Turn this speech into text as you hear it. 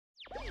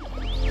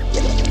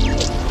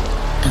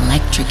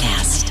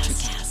NaturCast.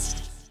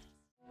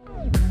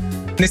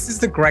 This is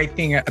the great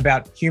thing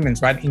about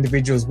humans, right?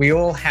 Individuals. We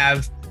all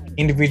have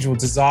individual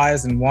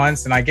desires and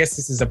wants. And I guess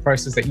this is a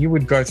process that you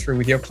would go through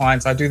with your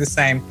clients. I do the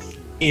same,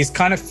 is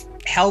kind of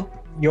help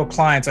your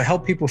clients or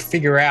help people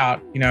figure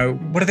out,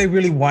 what do they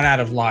really want out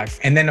of life?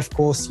 And then, of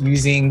course,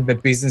 using the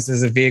business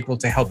as a vehicle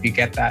to help you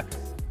get that.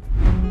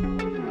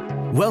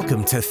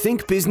 Welcome to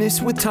Think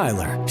Business with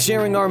Tyler,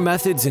 sharing our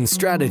methods and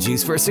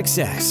strategies for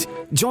success.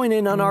 Join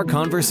in on our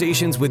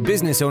conversations with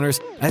business owners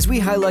as we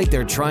highlight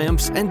their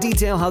triumphs and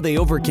detail how they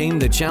overcame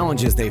the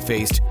challenges they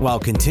faced while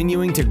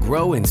continuing to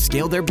grow and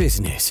scale their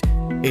business.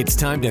 It's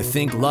time to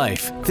think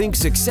life, think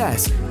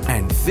success,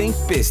 and think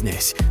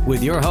business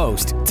with your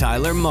host,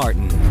 Tyler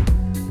Martin.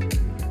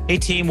 Hey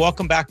team,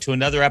 welcome back to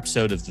another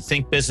episode of the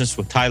Think Business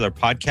with Tyler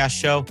podcast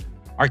show.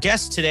 Our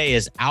guest today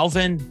is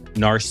Alvin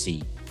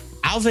Narsey.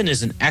 Alvin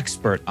is an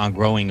expert on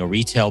growing a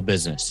retail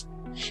business.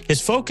 His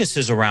focus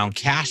is around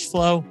cash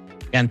flow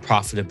and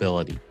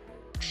profitability.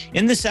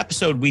 In this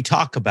episode, we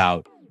talk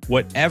about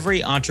what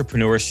every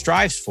entrepreneur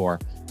strives for,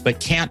 but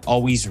can't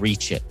always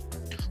reach it.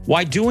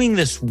 Why doing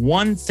this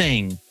one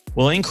thing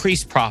will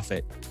increase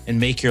profit and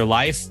make your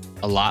life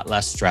a lot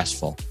less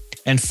stressful.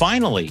 And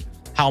finally,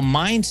 how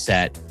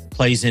mindset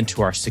plays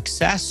into our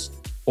success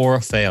or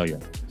a failure.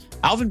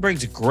 Alvin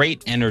brings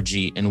great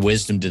energy and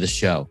wisdom to the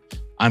show.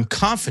 I'm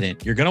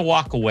confident you're going to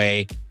walk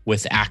away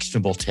with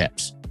actionable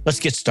tips. Let's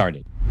get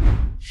started.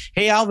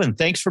 Hey, Alvin,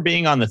 thanks for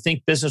being on the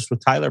Think Business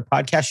with Tyler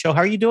podcast show.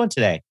 How are you doing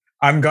today?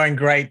 I'm going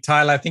great,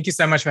 Tyler. Thank you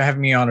so much for having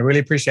me on. I really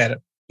appreciate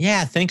it.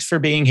 Yeah, thanks for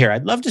being here.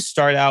 I'd love to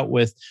start out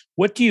with,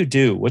 what do you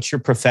do? What's your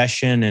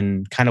profession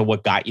and kind of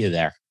what got you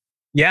there?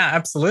 Yeah,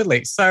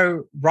 absolutely.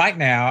 So right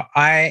now,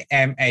 I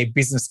am a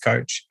business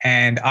coach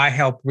and I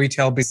help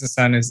retail business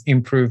owners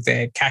improve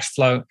their cash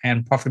flow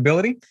and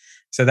profitability.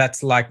 So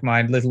that's like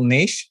my little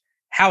niche.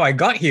 How I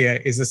got here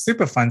is a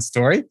super fun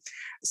story.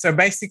 So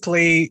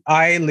basically,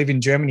 I live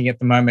in Germany at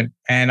the moment,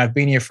 and I've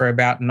been here for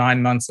about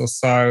 9 months or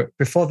so.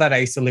 Before that, I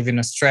used to live in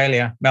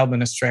Australia,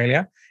 Melbourne,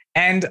 Australia,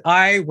 and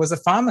I was a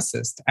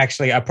pharmacist.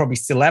 Actually, I probably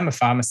still am a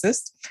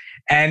pharmacist.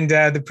 And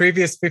the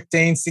previous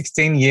 15,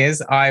 16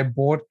 years, I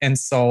bought and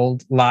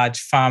sold large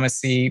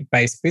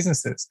pharmacy-based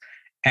businesses.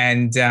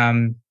 And,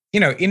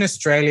 in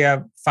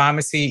Australia,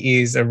 pharmacy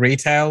is a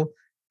retail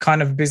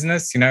kind of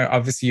business.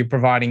 Obviously you're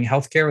providing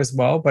healthcare as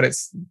well, but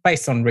it's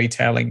based on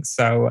retailing.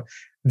 So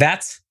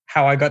that's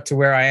how I got to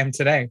where I am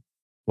today.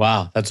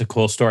 Wow, that's a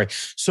cool story.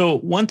 So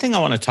one thing I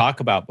want to talk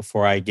about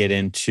before I get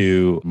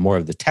into more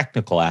of the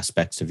technical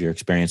aspects of your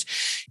experience,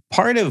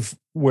 part of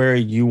where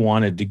you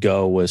wanted to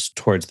go was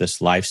towards this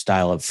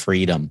lifestyle of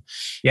freedom.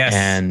 Yes.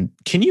 And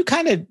can you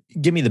kind of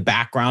give me the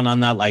background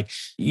on that? Like,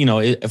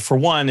 for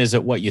one, is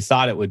it what you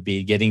thought it would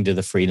be getting to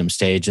the freedom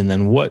stage? And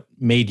then what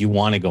made you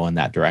want to go in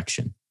that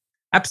direction?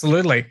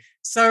 Absolutely.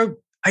 So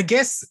I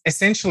guess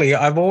essentially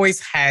I've always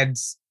had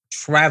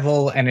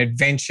travel and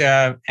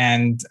adventure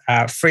and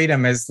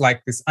freedom as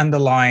like this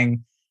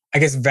underlying,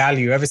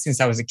 value ever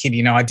since I was a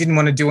kid. I didn't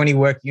want to do any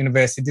work at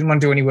university, didn't want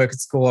to do any work at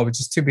school. I was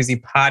just too busy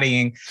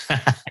partying.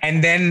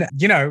 And then,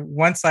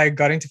 once I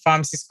got into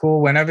pharmacy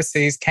school, went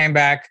overseas, came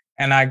back,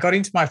 and I got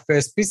into my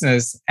first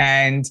business.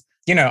 And,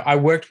 I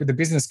worked with a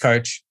business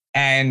coach.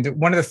 And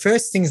one of the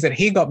first things that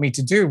he got me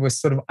to do was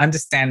sort of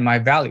understand my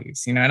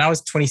values, and I was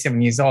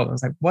 27 years old. I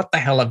was like, what the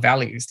hell are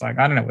values? Like,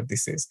 I don't know what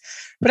this is.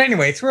 But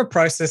anyway, through a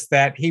process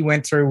that he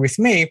went through with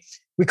me,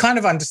 we kind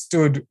of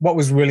understood what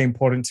was really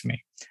important to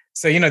me.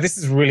 So, this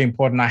is really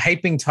important. I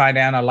hate being tied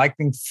down. I like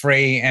being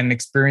free and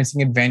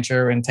experiencing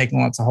adventure and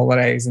taking lots of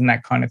holidays and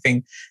that kind of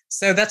thing.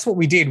 So that's what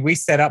we did. We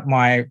set up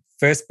my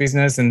first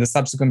business and the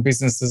subsequent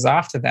businesses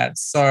after that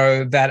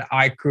so that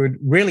I could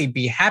really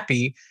be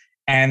happy.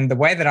 And the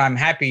way that I'm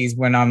happy is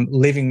when I'm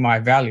living my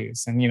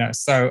values. And,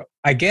 so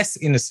I guess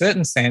in a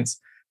certain sense,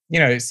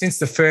 since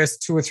the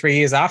first 2 or 3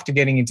 years after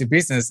getting into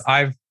business,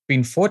 I've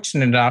been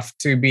fortunate enough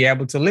to be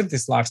able to live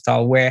this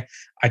lifestyle where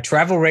I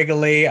travel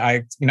regularly.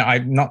 I'm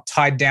not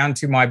tied down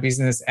to my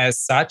business as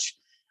such,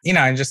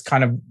 and just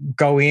kind of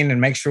go in and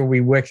make sure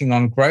we're working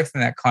on growth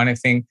and that kind of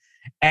thing.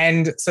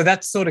 And so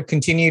that sort of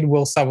continued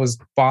whilst I was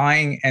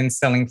buying and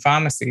selling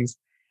pharmacies.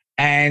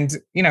 And,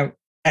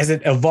 as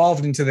it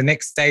evolved into the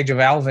next stage of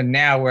Alvin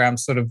now, where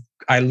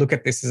I look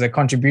at this as a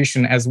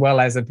contribution as well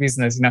as a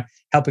business,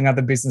 helping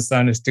other business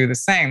owners do the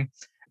same.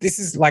 This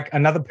is like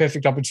another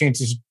perfect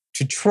opportunity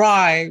to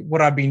try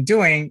what I've been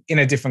doing in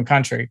a different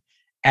country.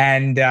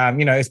 And,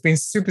 it's been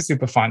super,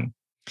 super fun.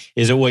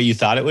 Is it what you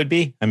thought it would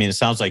be? I mean, it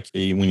sounds like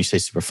when you say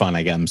super fun,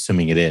 I'm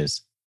assuming it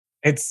is.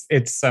 It's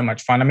so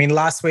much fun. I mean,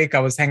 last week I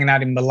was hanging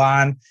out in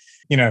Milan.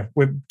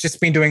 We've just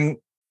been doing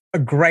a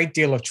great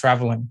deal of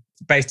traveling,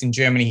 based in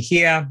Germany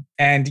here.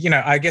 And,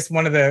 I guess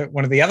one of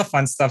the other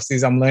fun stuffs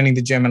is I'm learning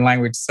the German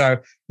language. So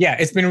yeah,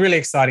 it's been a really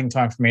exciting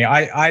time for me.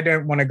 I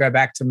don't want to go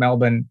back to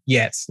Melbourne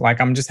yet.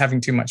 Like, I'm just having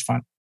too much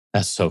fun.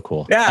 That's so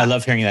cool. Yeah. I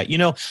love hearing that.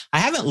 I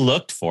haven't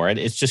looked for it.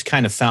 It's just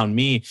kind of found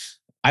me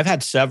I've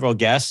had several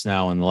guests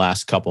now in the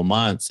last couple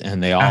months,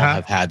 and they all Uh-huh.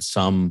 have had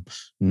some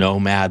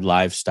nomad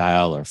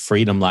lifestyle or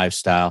freedom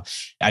lifestyle.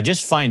 I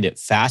just find it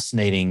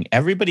fascinating.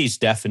 Everybody's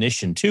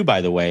definition, too,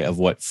 by the way, of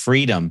what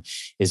freedom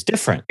is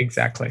different.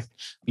 Exactly.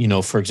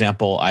 For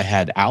example, I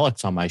had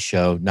Alex on my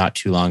show not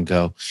too long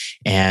ago,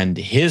 and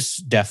his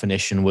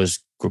definition was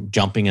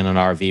jumping in an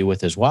RV with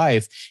his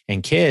wife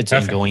and kids and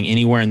Perfect. going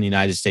anywhere in the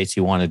United States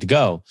he wanted to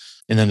go.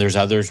 And then there's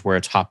others where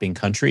it's hopping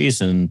countries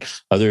and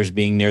others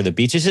being near the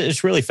beaches.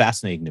 It's really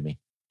fascinating to me.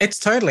 It's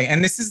totally.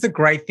 And this is the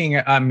great thing,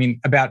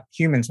 about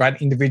humans, right?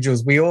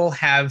 Individuals. We all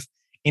have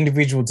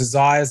individual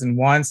desires and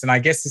wants. And I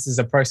guess this is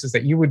a process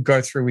that you would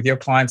go through with your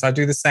clients. I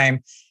do the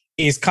same,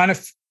 is kind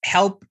of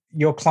help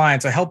your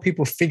clients or help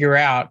people figure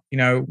out,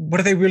 what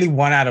do they really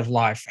want out of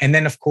life? And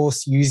then, of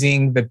course,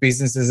 using the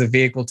business as a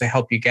vehicle to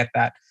help you get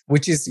that,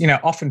 which is,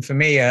 often for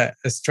me, a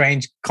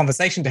strange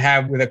conversation to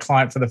have with a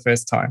client for the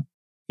first time.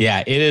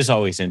 Yeah, it is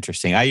always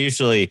interesting. I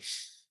usually,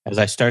 as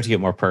I start to get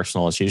more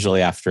personal, it's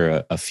usually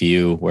after a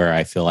few where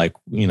I feel like,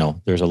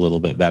 there's a little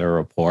bit better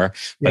rapport.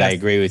 But Yes. I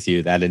agree with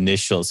you, that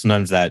initial,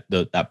 sometimes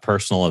that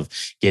personal of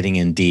getting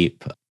in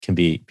deep can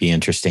be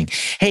interesting.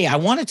 Hey, I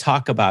want to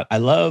talk about,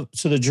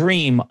 so the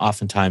dream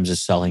oftentimes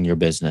is selling your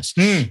business.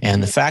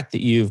 And the fact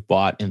that you've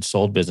bought and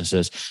sold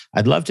businesses,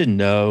 I'd love to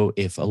know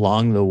if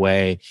along the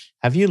way,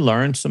 have you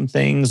learned some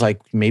things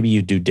like maybe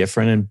you do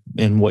different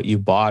in what you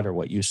bought or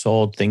what you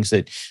sold, things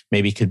that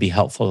maybe could be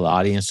helpful to the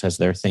audience as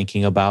they're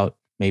thinking about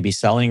maybe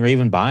selling or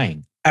even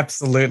buying?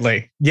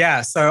 Absolutely.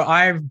 Yeah. So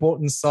I've bought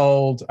and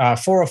sold 4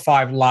 or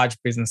 5 large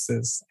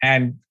businesses.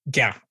 And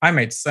yeah, I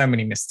made so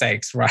many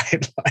mistakes,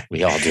 right?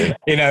 We all do.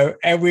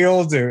 And we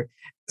all do.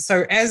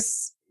 So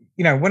as,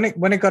 when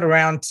it got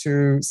around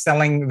to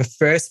selling the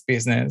first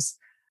business,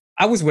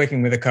 I was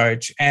working with a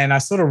coach and I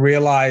sort of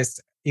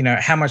realized,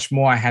 how much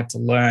more I had to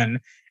learn.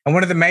 And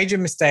one of the major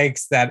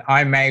mistakes that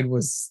I made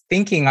was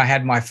thinking I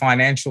had my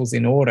financials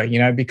in order,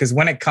 because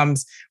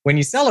when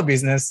you sell a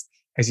business,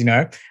 as you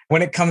know,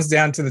 when it comes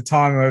down to the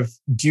time of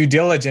due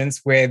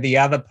diligence, where the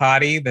other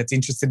party that's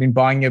interested in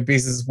buying your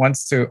business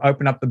wants to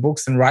open up the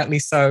books and rightly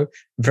so,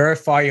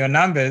 verify your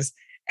numbers.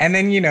 And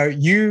then,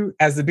 you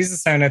as the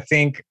business owner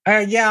think, oh,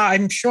 yeah,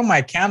 I'm sure my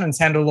accountants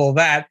handle all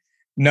that.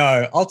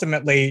 No,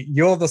 ultimately,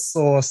 you're the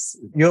source.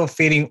 You're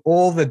feeding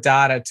all the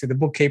data to the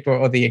bookkeeper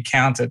or the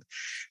accountant.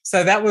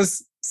 So that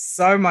was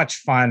so much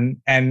fun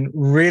and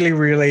really,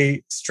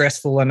 really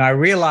stressful. And I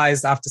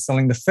realized after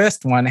selling the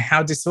first one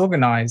how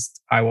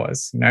disorganized I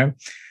was.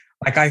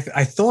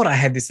 I thought I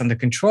had this under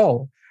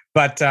control,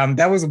 but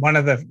that was one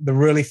of the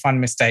really fun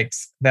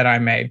mistakes that I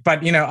made.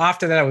 But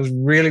after that, I was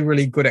really,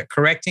 really good at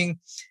correcting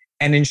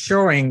and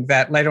ensuring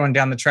that later on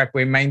down the track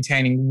we're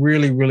maintaining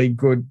really, really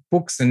good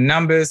books and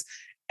numbers.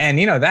 And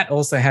that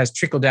also has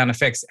trickle down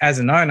effects as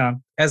an owner.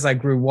 As I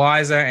grew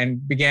wiser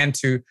and began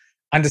to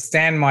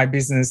understand my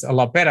business a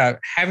lot better,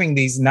 having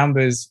these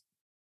numbers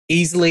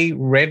easily,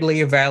 readily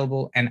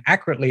available and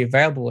accurately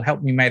available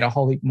helped me make a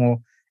whole heap more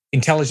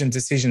intelligent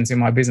decisions in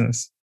my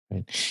business.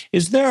 Right.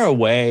 Is there a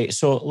way,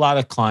 so a lot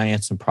of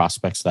clients and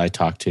prospects that I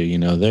talk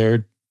to,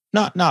 they're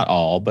not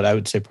all, but I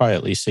would say probably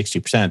at least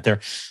 60%,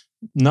 their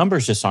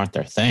numbers just aren't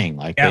their thing.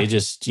 They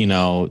just,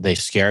 they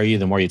scare you.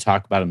 The more you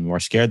talk about them, the more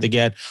scared they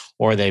get.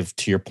 Or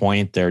to your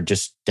point, they're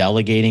just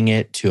delegating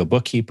it to a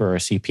bookkeeper or a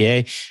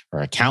CPA or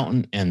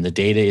accountant, and the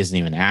data isn't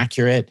even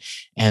accurate.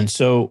 And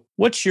so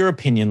what's your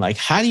opinion?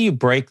 How do you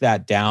break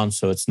that down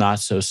so it's not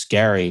so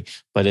scary,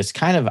 but it's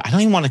kind of, I don't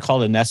even want to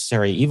call it a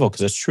necessary evil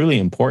because it's truly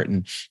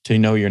important to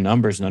know your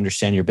numbers and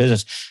understand your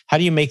business. How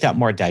do you make that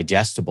more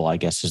digestible, I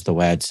guess is the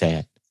way I'd say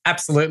it?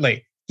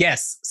 Absolutely.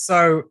 Yes.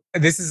 So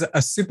this is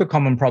a super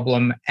common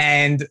problem.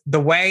 And the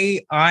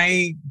way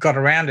I got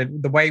around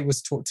it, the way it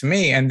was taught to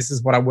me, and this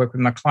is what I work with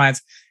my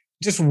clients,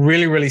 just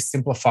really, really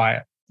simplify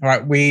it. All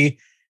right. We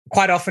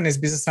quite often as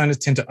business owners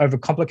tend to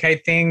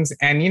overcomplicate things.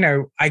 And,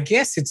 I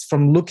guess it's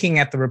from looking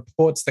at the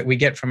reports that we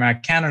get from our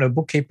accountant or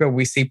bookkeeper,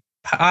 we see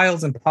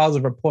piles and piles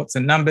of reports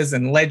and numbers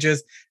and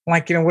ledgers.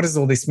 What does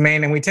all this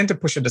mean? And we tend to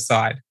push it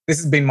aside. This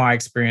has been my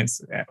experience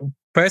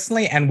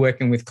personally and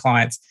working with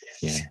clients.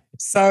 Yeah.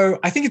 So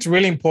I think it's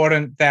really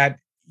important that,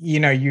 you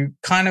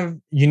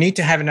need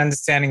to have an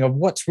understanding of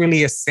what's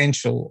really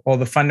essential or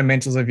the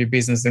fundamentals of your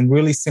business and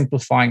really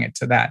simplifying it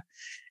to that.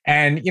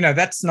 And,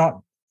 that's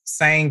not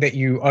saying that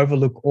you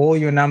overlook all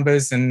your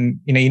numbers and,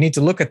 you need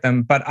to look at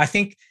them. But I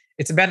think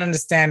it's about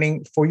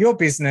understanding for your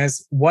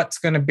business, what's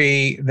going to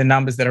be the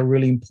numbers that are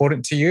really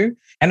important to you.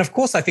 And of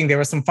course, I think there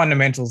are some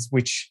fundamentals,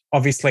 which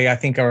obviously I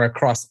think are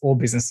across all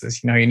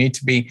businesses. You need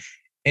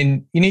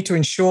to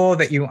ensure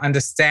that you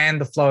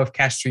understand the flow of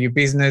cash through your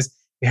business.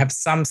 You have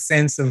some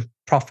sense of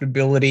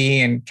profitability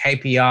and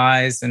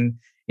KPIs and,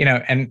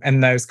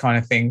 and those kind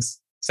of things.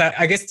 So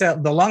I guess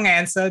the long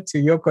answer to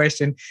your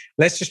question,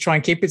 let's just try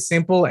and keep it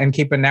simple and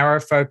keep a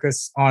narrow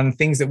focus on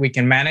things that we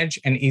can manage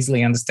and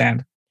easily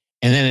understand.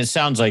 And then it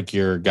sounds like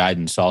your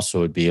guidance also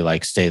would be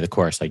like stay the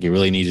course. Like you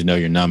really need to know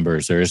your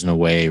numbers. There isn't a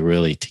way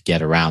really to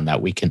get around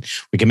that. We can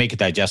make it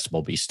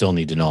digestible, but you still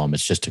need to know them.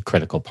 It's just a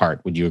critical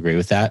part. Would you agree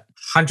with that?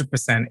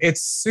 100%.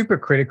 It's super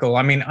critical.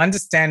 I mean,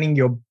 understanding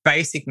your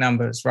basic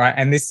numbers, right?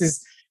 And this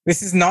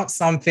is not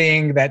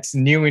something that's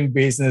new in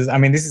business. I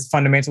mean, this is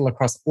fundamental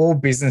across all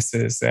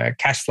businesses,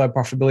 cash flow,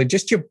 profitability,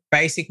 just your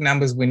basic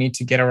numbers we need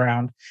to get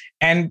around.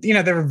 And,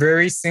 there are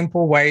very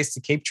simple ways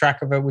to keep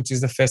track of it, which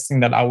is the first thing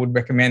that I would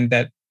recommend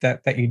that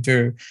you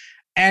do.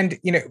 And,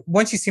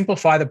 once you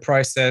simplify the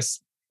process,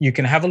 you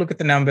can have a look at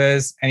the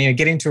numbers and,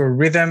 get into a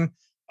rhythm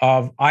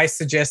of, I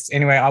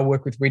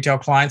work with retail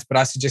clients, but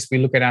I suggest we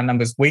look at our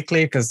numbers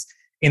weekly because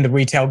in the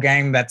retail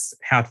game, that's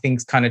how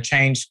things kind of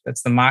change.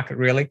 That's the market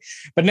really.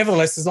 But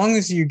nevertheless, as long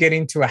as you get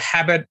into a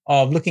habit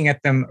of looking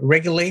at them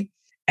regularly,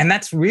 and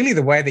that's really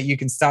the way that you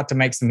can start to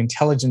make some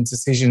intelligent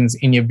decisions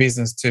in your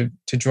business to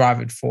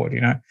drive it forward,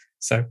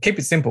 So keep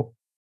it simple.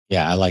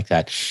 Yeah, I like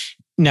that.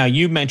 Now,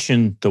 you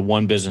mentioned the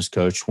one business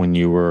coach when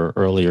you were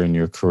earlier in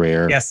your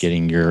career, yes,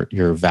 getting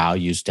your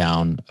values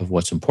down of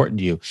what's important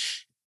to you.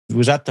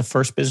 Was that the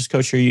first business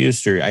coach you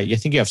used? Or I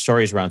think you have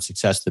stories around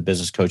success that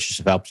business coaches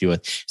have helped you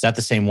with. Is that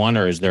the same one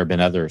or has there been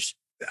others?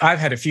 I've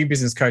had a few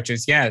business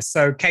coaches, yeah.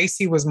 So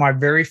Casey was my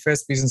very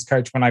first business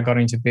coach when I got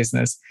into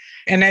business.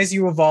 And as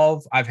you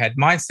evolve, I've had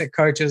mindset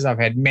coaches, I've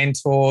had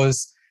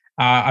mentors.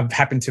 I've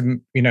happened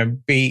to,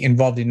 be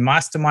involved in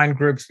mastermind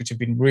groups, which have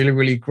been really,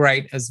 really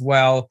great as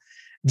well.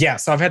 Yeah,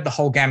 so I've had the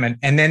whole gamut.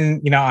 And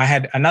then, I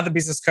had another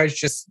business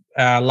coach just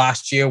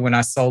last year when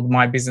I sold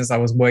my business. I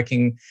was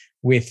working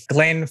with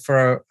Glenn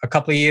for a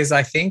couple of years,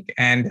 I think.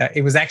 And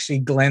it was actually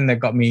Glenn that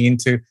got me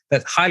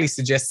that highly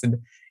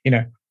suggested,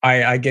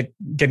 I get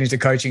into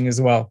coaching as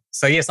well.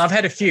 So yes, I've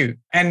had a few.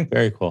 And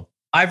very cool.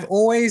 I've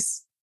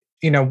always,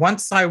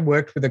 once I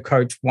worked with a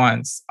coach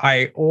once,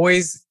 I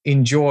always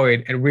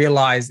enjoyed and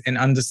realized and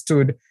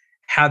understood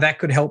how that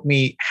could help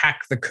me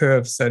hack the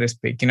curve, so to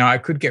speak. I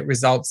could get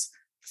results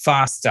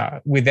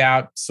faster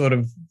without sort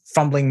of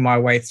fumbling my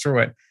way through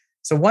it.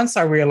 So once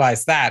I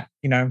realized that,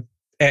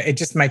 it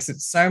just makes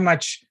it so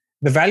much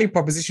the value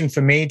proposition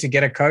for me to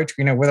get a coach,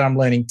 whether I'm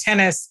learning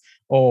tennis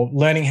or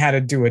learning how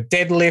to do a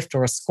deadlift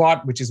or a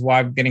squat, which is why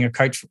I'm getting a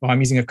coach. I'm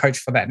using a coach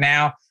for that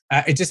now.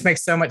 It just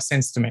makes so much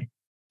sense to me.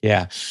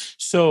 Yeah.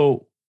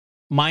 So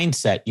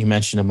mindset, you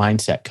mentioned a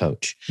mindset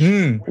coach.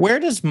 Where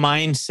does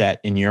mindset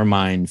in your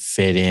mind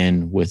fit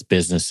in with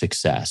business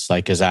success?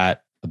 Like, is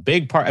that a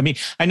big part? I mean,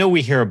 I know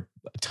we hear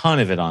a ton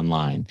of it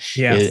online.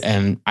 Yes.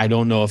 And I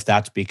don't know if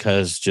that's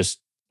because just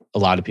a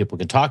lot of people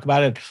can talk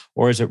about it,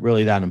 or is it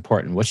really that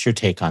important? What's your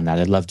take on that?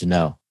 I'd love to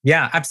know.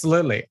 Yeah,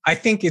 absolutely. I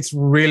think it's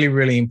really,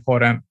 really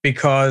important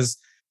because,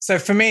 so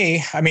for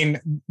me, I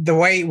mean, the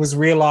way it was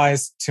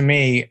realized to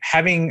me,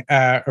 having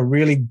a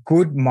really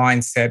good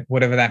mindset,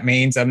 whatever that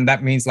means,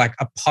 that means like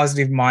a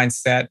positive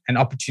mindset, an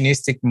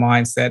opportunistic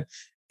mindset,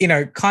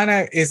 kind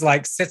of is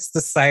like sets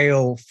the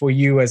sail for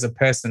you as a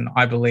person,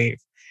 I believe.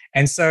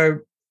 And so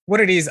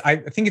what it is, I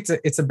think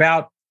it's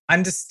about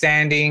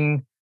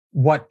understanding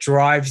what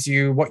drives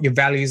you, what your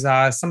values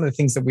are, some of the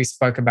things that we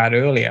spoke about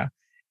earlier.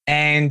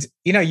 And,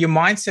 your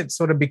mindset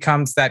sort of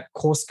becomes that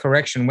course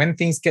correction when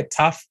things get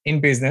tough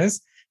in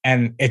business,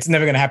 and it's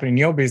never going to happen in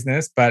your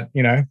business, but,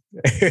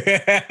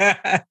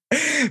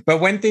 but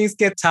when things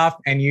get tough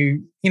and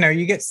you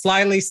get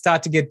slightly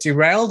start to get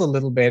derailed a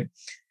little bit,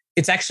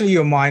 it's actually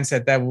your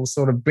mindset that will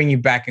sort of bring you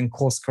back and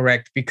course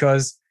correct,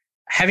 because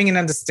having an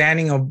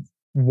understanding of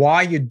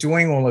why you're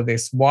doing all of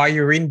this, why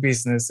you're in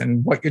business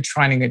and what you're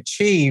trying to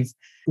achieve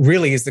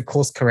really is the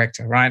course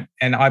corrector, right?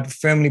 And I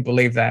firmly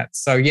believe that.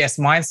 So yes,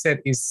 mindset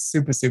is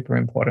super, super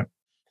important.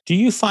 Do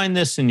you find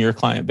this in your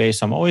client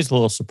base? I'm always a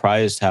little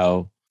surprised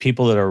how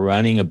people that are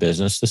running a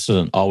business, this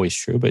isn't always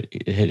true, but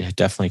it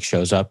definitely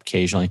shows up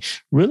occasionally,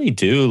 really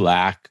do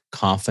lack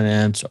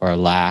confidence or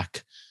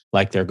lack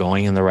like they're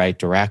going in the right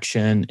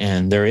direction.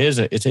 And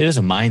it is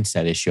a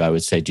mindset issue, I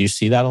would say. Do you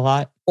see that a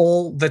lot?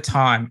 All the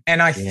time.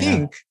 And I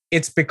think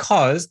it's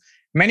because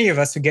many of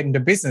us who get into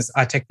business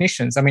are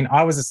technicians. I mean,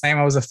 I was the same.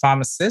 I was a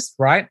pharmacist,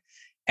 right?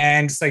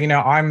 And so,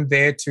 I'm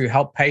there to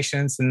help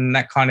patients and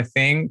that kind of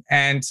thing.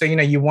 And so,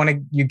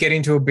 you get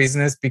into a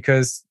business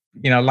because,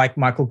 like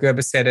Michael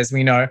Gerber said, as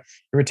we know,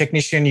 you're a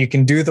technician, you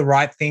can do the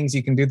right things,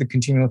 you can do the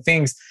continual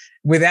things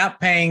without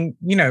paying,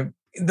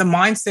 the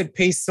mindset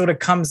piece sort of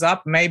comes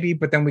up maybe,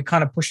 but then we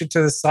kind of push it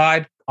to the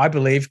side, I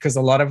believe, because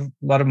a lot of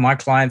my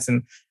clients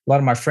and a lot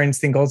of my friends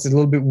think, it's a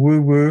little bit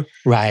woo-woo.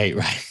 Right.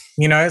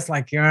 It's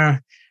like,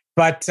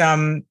 But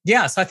so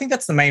I think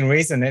that's the main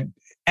reason.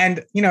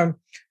 And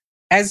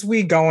as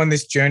we go on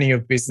this journey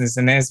of business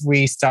and as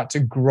we start to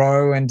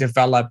grow and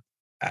develop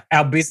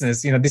our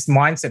business, this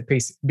mindset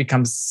piece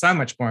becomes so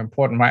much more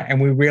important, right?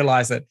 And we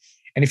realize it.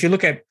 And if you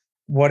look at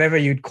whatever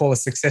you'd call a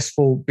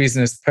successful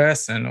business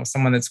person or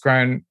someone that's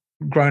grown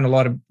a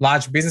lot of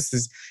large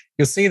businesses,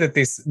 you'll see that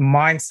this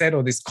mindset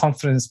or this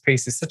confidence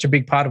piece is such a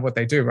big part of what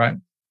they do, right?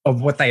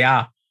 Of what they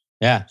are.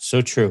 Yeah,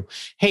 so true.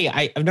 Hey,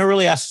 I've never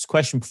really asked this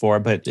question before,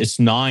 but it's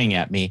gnawing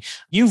at me.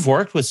 You've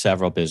worked with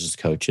several business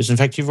coaches. In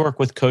fact, you've worked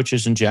with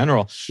coaches in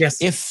general.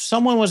 Yes. If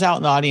someone was out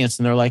in the audience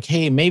and they're like,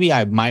 hey, maybe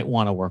I might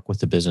want to work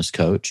with a business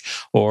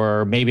coach,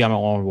 or maybe I might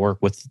want to work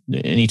with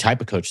any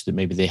type of coach that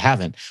maybe they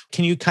haven't.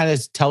 Can you kind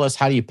of tell us,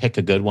 how do you pick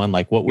a good one?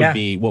 Like what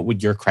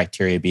would your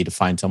criteria be to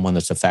find someone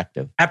that's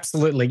effective?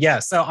 Absolutely. Yeah.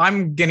 So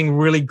I'm getting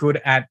really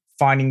good at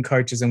finding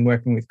coaches and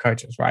working with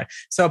coaches, right?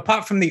 So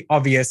apart from the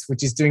obvious,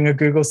 which is doing a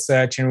Google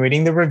search and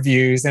reading the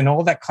reviews and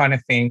all that kind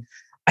of thing,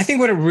 I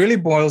think what it really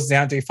boils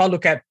down to, if I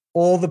look at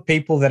all the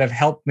people that have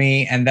helped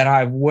me and that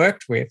I've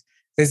worked with,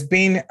 there's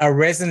been a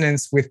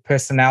resonance with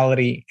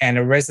personality and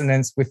a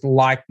resonance with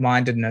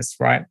like-mindedness,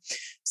 right?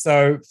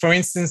 So for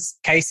instance,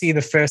 Casey,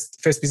 the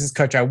first business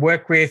coach I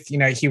worked with,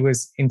 he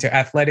was into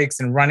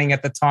athletics and running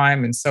at the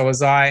time, and so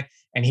was I.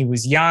 And he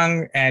was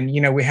young, and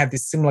we had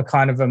this similar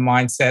kind of a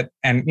mindset,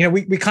 and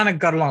we kind of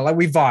got along, like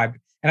we vibed.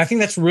 And I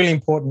think that's really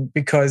important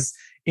because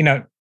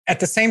at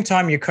the same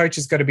time, your coach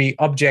has got to be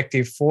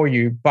objective for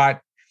you,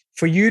 but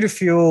for you to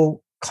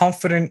feel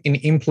confident in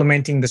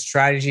implementing the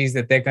strategies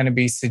that they're going to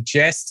be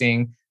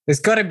suggesting, there's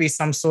got to be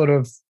some sort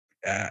of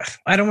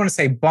I don't want to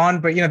say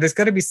bond, but there's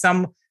got to be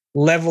some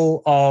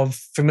level of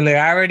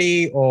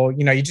familiarity, or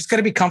you just got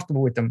to be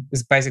comfortable with them,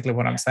 is basically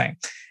what I'm saying.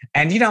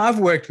 And I've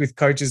worked with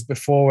coaches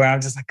before where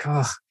I'm just like,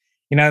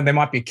 there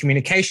might be a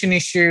communication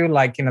issue,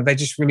 like they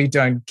just really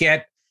don't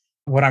get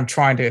what I'm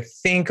trying to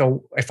think,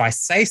 or if I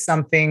say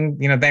something,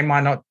 they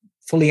might not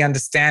fully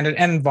understand it,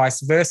 and vice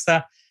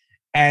versa.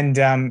 And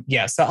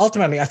so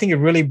ultimately I think it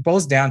really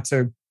boils down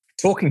to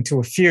talking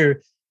to a few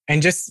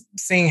and just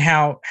seeing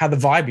how the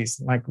vibe is,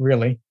 like,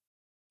 really.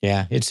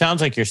 Yeah, it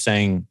sounds like you're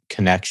saying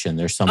connection.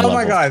 There's some level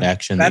of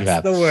connection that you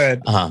have. That's the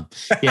word.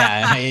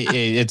 Yeah,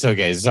 it's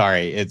okay.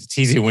 Sorry. It's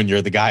easy when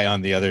you're the guy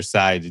on the other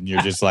side and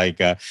you're just like,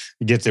 you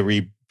get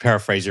to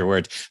paraphrase your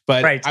words.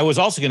 But right. I was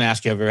also going to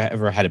ask you, have you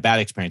ever had a bad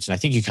experience? And I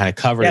think you kind of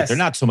covered it. They're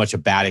not so much a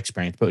bad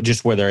experience, but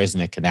just where there isn't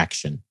a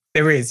connection.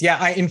 There is.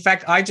 Yeah. In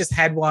fact, I just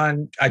had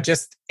one. I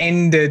just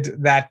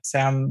ended that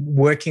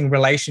working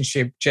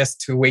relationship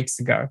just 2 weeks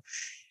ago.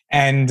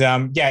 And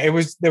there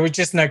was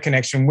just no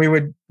connection. We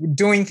were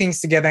doing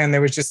things together and there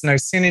was just no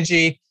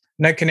synergy,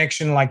 no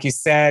connection, like you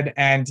said.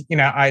 And,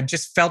 I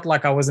just felt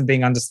like I wasn't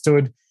being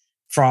understood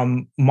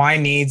from my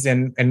needs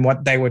and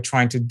what they were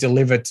trying to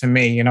deliver to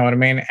me. You know what I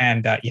mean?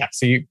 And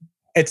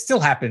it still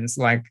happens.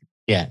 Like,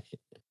 yeah.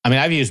 I mean,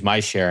 I've used my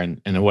share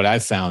and what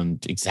I've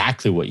found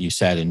exactly what you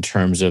said in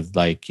terms of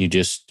like, you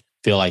just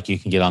feel like you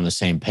can get on the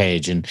same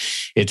page, and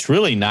it's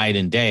really night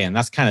and day. And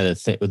that's kind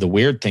of the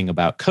weird thing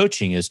about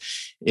coaching is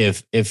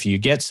if you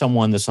get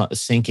someone that's not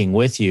syncing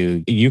with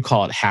you, you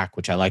call it hack,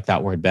 which I like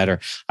that word better.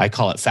 I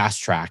call it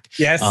fast track.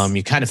 Yes.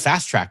 You kind of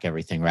fast track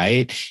everything,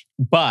 right?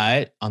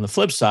 But on the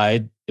flip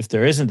side, if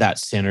there isn't that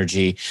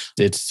synergy,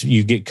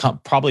 you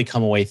probably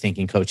come away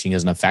thinking coaching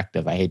isn't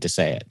effective. I hate to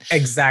say it.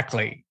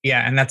 Exactly.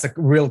 Yeah. And that's a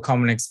real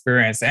common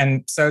experience.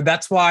 And so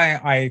that's why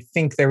I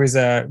think there is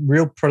a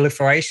real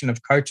proliferation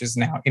of coaches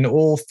now in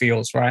all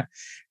fields, right?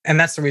 And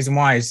that's the reason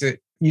why, is that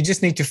you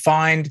just need to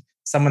find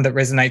someone that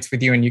resonates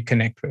with you and you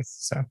connect with.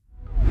 So,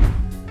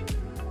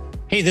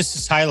 hey, this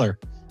is Tyler.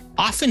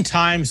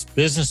 Oftentimes,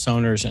 business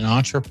owners and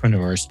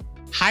entrepreneurs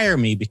hire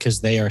me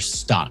because they are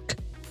stuck.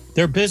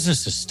 Their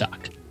business is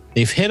stuck.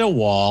 They've hit a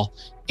wall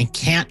and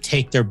can't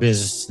take their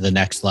business to the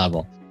next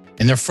level,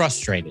 and they're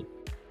frustrated.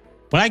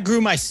 When I grew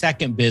my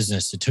second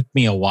business, it took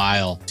me a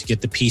while to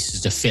get the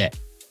pieces to fit.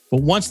 But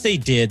once they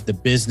did, the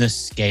business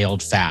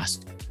scaled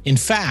fast. In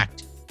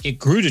fact, it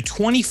grew to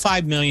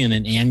 25 million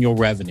in annual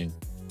revenue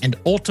and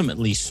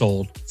ultimately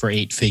sold for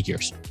 8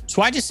 figures.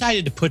 So I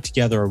decided to put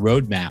together a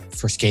roadmap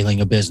for scaling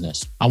a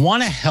business. I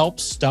want to help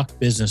stuck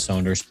business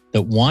owners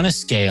that want to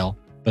scale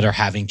but are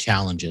having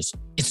challenges.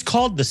 It's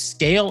called the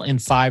Scale in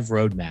 5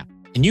 Roadmap,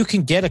 and you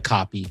can get a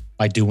copy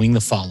by doing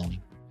the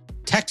following.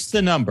 Text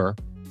the number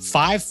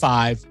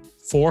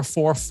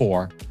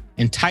 55444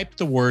 and type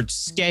the word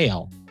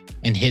scale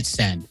and hit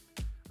send.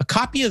 A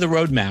copy of the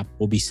roadmap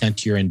will be sent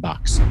to your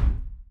inbox.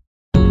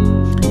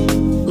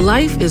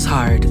 Life is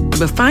hard,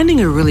 but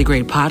finding a really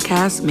great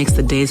podcast makes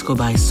the days go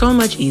by so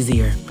much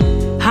easier.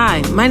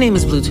 Hi, my name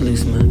is Blue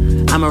Toulousma.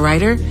 I'm a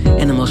writer,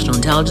 an emotional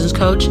intelligence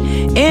coach,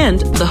 and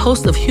the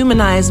host of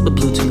Humanize with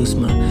Blue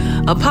Toulousma,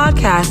 a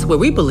podcast where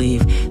we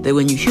believe that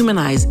when you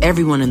humanize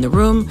everyone in the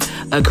room,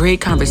 a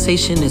great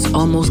conversation is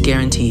almost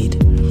guaranteed.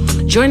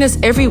 Join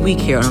us every week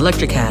here on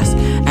Electricast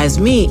as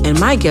me and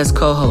my guest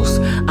co-hosts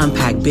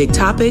unpack big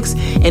topics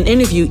and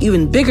interview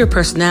even bigger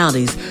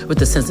personalities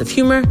with a sense of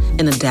humor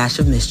and a dash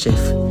of mischief.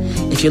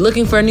 If you're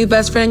looking for a new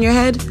best friend in your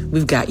head,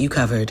 we've got you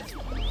covered.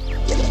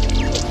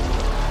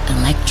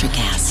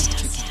 Electricast.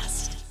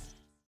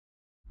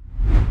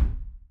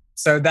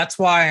 So that's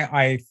why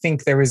I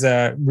think there is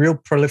a real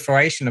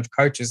proliferation of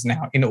coaches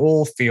now in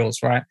all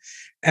fields, right?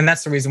 And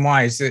that's the reason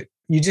why, is that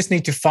you just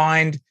need to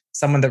find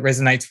someone that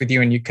resonates with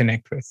you and you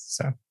connect with.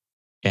 So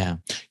Yeah.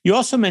 You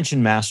also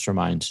mentioned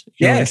masterminds.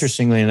 You know, Yes.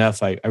 interestingly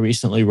enough, I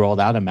recently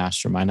rolled out a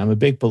mastermind. I'm a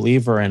big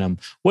believer in them.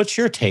 What's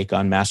your take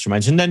on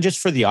masterminds? And then just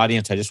for the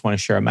audience, I just want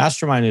to share a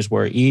mastermind is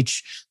where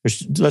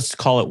let's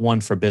call it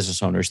one for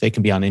business owners. They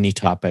can be on any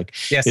topic.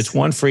 Yes. It's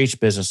one for each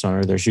business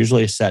owner. There's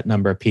usually a set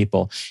number of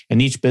people, and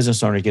each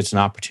business owner gets an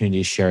opportunity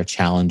to share a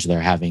challenge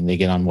they're having. They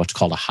get on what's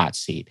called a hot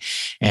seat.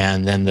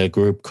 And then the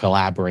group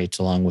collaborates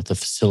along with the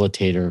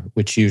facilitator,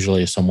 which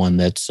usually is someone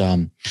that's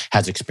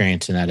has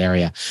experience in that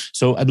area.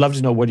 So I'd love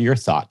to know, what are your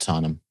thoughts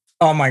on them?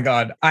 Oh my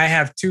God. I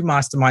have 2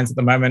 masterminds at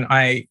the moment.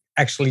 I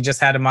actually just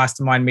had a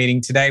mastermind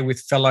meeting today with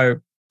fellow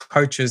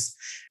coaches,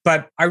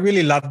 but I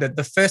really loved it.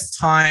 The first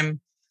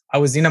time I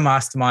was in a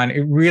mastermind,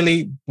 it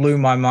really blew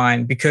my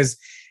mind because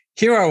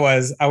here I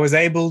was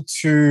able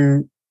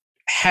to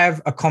have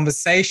a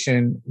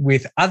conversation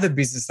with other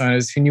business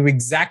owners who knew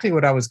exactly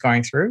what I was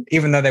going through,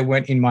 even though they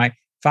weren't in my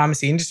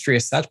pharmacy industry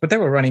as such, but they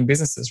were running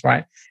businesses,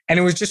 right? And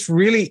it was just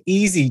really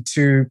easy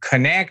to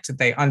connect.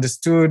 They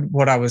understood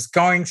what I was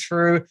going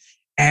through.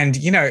 And,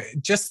 you know,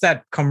 just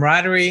that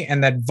camaraderie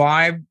and that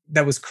vibe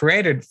that was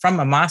created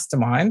from a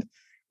mastermind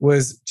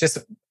was just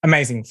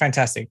amazing,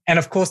 fantastic. And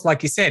of course,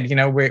 like you said, you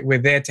know, we're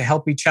there to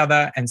help each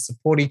other and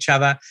support each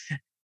other.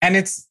 And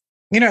it's,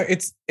 you know,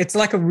 it's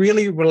like a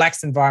really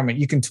relaxed environment.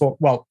 You can talk.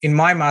 Well, in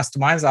my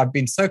masterminds, I've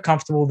been so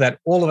comfortable that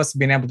all of us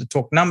have been able to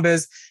talk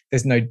numbers.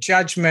 There's no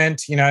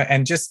judgment, you know,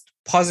 and just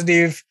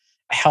positive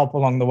help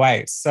along the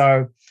way.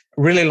 So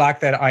really like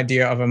that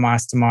idea of a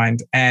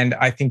mastermind. And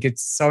I think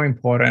it's so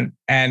important.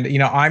 And, you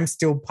know, I'm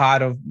still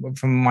part of,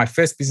 from my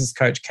first business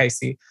coach,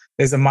 Casey,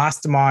 there's a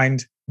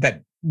mastermind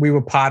that we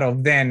were part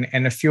of then.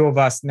 And a few of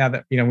us now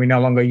that, you know, we no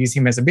longer use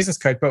him as a business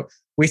coach, but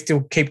we still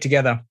keep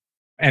together.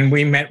 And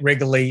we met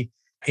regularly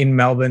in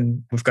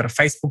Melbourne. We've got a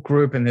Facebook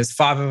group and there's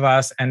 5 of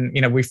us. And,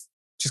 you know, we've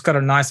just got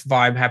a nice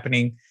vibe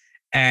happening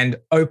and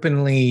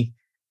openly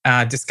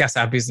discuss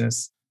our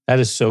business. That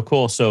is so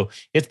cool. So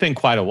it's been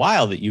quite a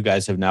while that you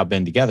guys have now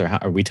been together.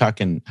 Are we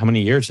talking, how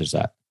many years is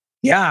that?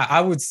 Yeah, I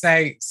would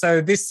say,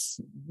 so this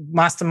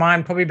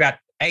mastermind, probably about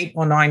 8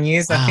 or 9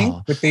 years, Wow. I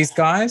think, with these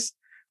guys.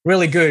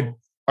 Really good.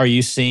 Are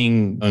you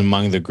seeing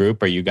among the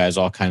group, are you guys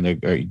all kind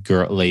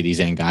of ladies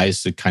and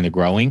guys kind of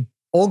growing?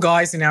 All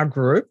guys in our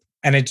group.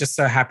 And it just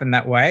so happened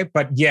that way.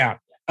 But yeah,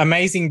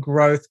 amazing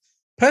growth,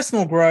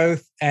 personal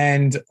growth,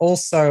 and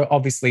also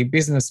obviously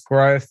business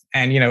growth.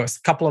 And, you know, a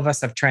couple of us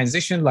have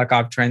transitioned, like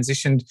I've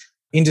transitioned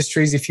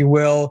industries, if you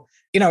will.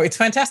 You know, it's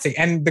fantastic.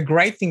 And the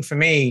great thing for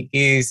me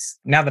is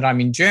now that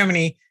I'm in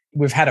Germany,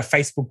 we've had a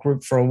Facebook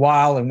group for a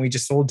while and we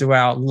just all do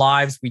our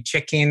lives. We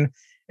check in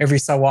every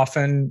so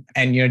often.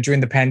 And, you know, during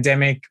the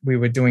pandemic, we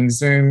were doing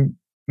Zoom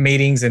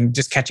meetings and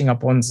just catching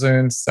up on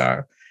Zoom.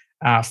 So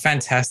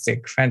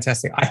fantastic.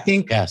 I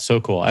think. Yeah, so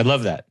cool. I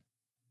love that.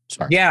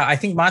 Sorry. Yeah, I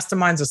think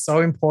masterminds are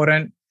so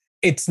important.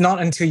 It's not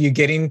until you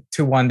get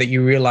into one that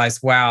you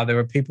realize, wow, there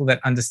are people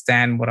that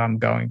understand what I'm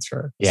going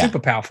through. Yeah. Super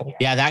powerful.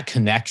 Yeah, that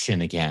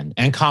connection again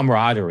and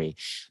camaraderie.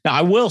 Now,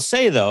 I will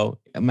say though,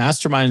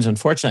 masterminds,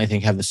 unfortunately, I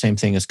think have the same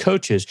thing as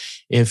coaches.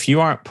 If you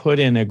aren't put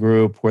in a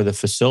group where the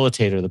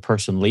facilitator, the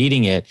person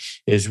leading it,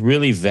 is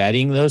really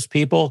vetting those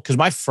people, because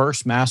my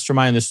first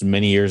mastermind, this was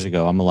many years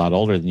ago, I'm a lot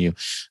older than you.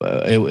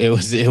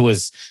 It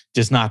was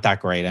just not that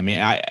great. I mean,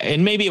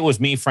 and maybe it was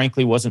me,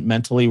 frankly, wasn't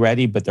mentally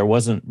ready, but there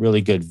wasn't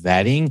really good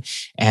vetting.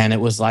 And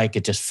it was like,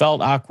 it just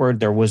felt awkward.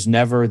 There was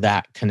never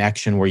that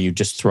connection where you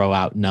just throw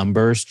out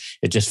numbers.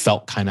 It just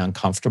felt kind of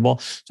uncomfortable.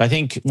 So I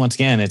think, once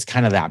again, it's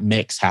kind of that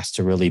mix has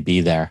to really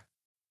be there.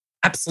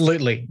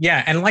 Absolutely.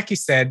 Yeah. And like you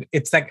said,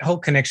 it's that whole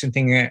connection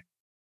thing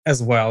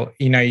as well.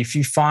 You know, if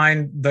you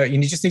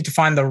you just need to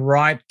find the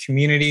right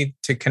community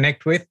to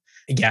connect with.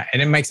 Yeah.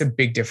 And it makes a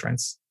big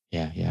difference.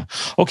 Yeah.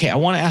 Okay. I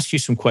want to ask you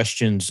some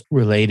questions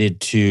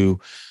related to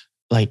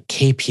like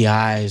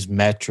KPIs,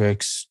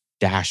 metrics,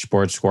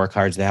 dashboard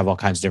scorecards. They have all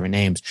kinds of different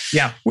names.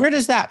 Yeah. Where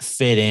does that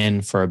fit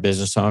in for a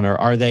business owner?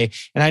 Are they,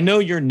 and I know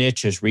your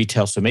niche is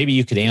retail, so maybe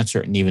you could answer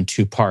it in even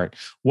 2-part.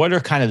 What are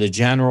kind of the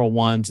general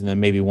ones, and then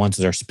maybe ones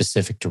that are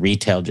specific to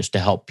retail just to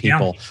help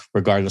people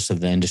regardless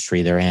of the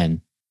industry they're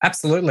in?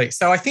 Absolutely.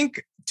 So I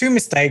think 2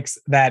 mistakes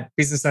that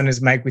business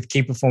owners make with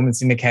key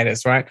performance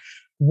indicators, right?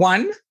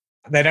 1,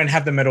 they don't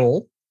have them at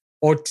all.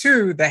 Or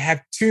 2, they have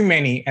too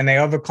many and they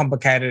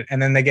overcomplicate it,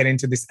 and then they get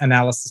into this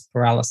analysis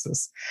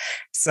paralysis.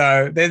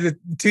 So they're the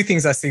 2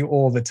 things I see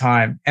all the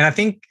time. And I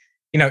think,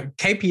 you know,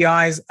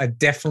 KPIs are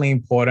definitely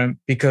important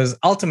because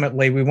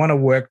ultimately we want to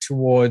work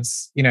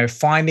towards, you know,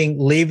 finding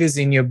levers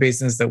in your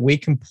business that we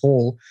can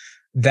pull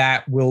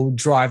that will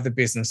drive the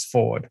business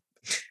forward.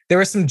 There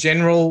are some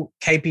general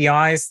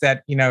KPIs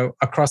that, you know,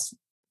 across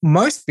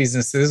most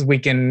businesses we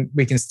can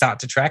start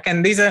to track.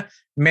 And these are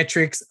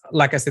metrics,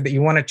 like I said, that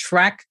you want to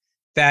track,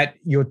 that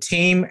your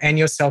team and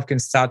yourself can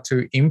start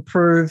to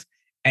improve,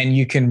 and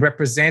you can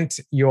represent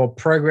your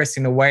progress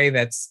in a way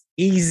that's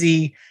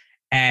easy,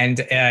 and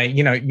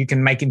you know, you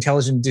can make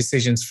intelligent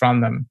decisions from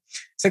them.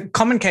 So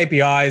common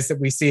KPIs that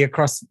we see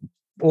across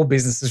all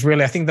businesses,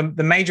 really, I think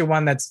the major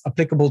one that's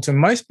applicable to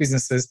most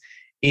businesses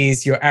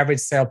is your average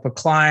sale per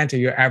client or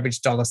your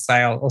average dollar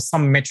sale or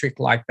some metric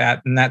like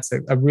that. And that's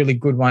a really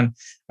good one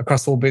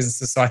across all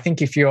businesses. So I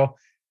think if you're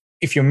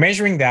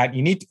measuring that,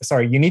 you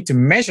need to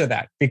measure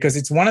that, because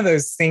it's one of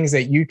those things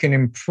that you can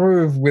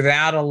improve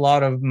without a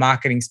lot of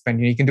marketing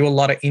spending. You can do a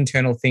lot of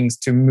internal things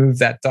to move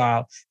that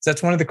dial. So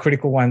that's one of the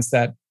critical ones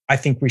that I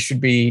think we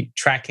should be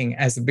tracking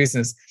as a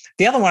business.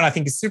 The other one I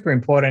think is super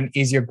important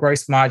is your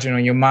gross margin or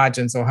your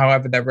margins, or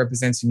however that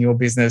represents in your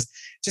business.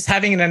 Just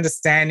having an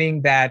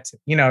understanding that,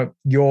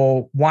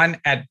 you're one,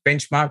 at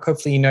benchmark.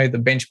 Hopefully, the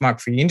benchmark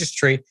for your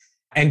industry,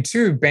 and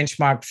two,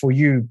 benchmark for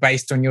you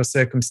based on your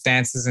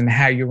circumstances and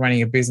how you're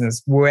running a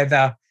business,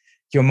 whether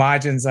your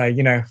margins are,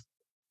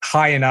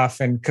 high enough.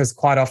 And because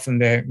quite often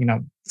they're,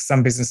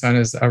 some business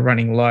owners are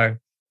running low.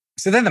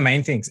 So they're the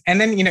main things. And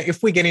then,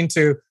 if we get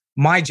into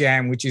my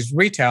jam, which is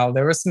retail,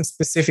 there are some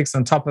specifics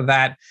on top of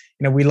that.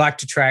 We like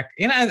to track,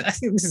 I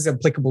think this is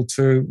applicable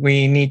to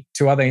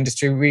other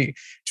industry.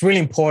 It's really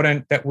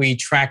important that we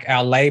track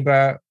our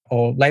labor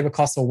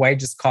costs or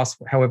wages costs,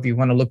 however you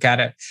want to look at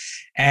it.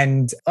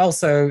 And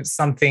also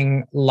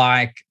something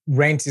like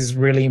rent is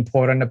really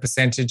important, a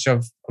percentage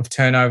of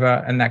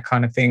turnover and that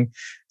kind of thing.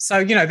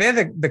 So, they're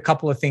the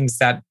couple of things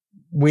that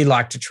we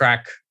like to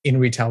track in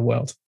retail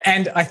world.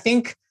 And I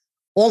think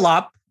all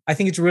up, I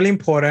think it's really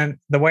important.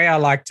 The way I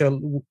like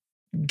to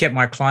get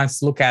my clients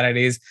to look at it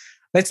is,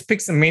 let's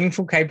pick some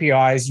meaningful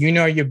KPIs.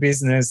 Your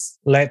business.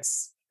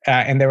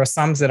 And there are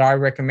some that I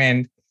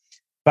recommend,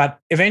 but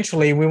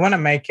eventually we want to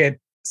make it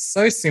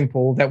so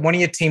simple that one of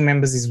your team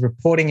members is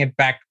reporting it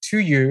back to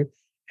you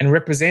and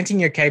representing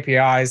your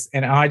KPIs.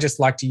 And I just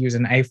like to use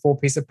an A4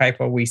 piece of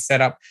paper. We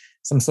set up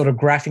some sort of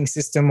graphing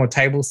system or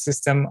table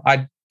system.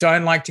 I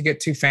don't like to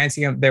get too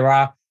fancy. There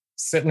are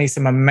certainly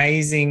some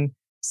amazing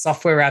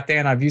software out there,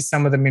 and I've used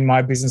some of them in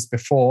my business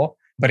before,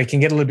 but it can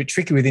get a little bit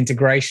tricky with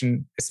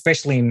integration,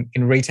 especially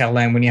in retail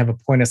land when you have a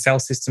point of sale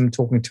system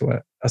talking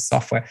to a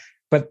software.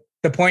 But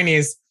the point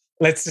is,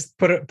 let's just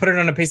put it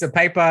on a piece of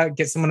paper,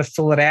 get someone to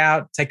fill it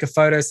out, take a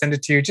photo, send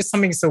it to you, just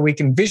something so we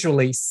can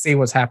visually see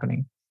what's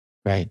happening.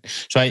 Right.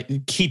 So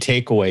key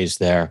takeaways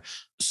there.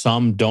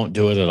 Some don't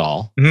do it at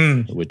all,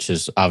 which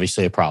is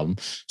obviously a problem.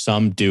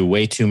 Some do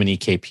way too many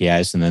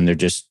KPIs, and then they're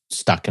just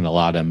stuck in a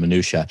lot of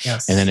minutia.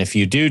 Yes. And then if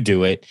you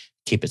do it,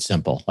 keep it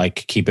simple.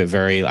 Like keep it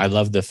I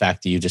love the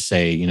fact that you just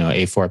say,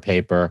 A4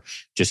 paper,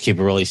 just keep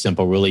it really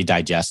simple, really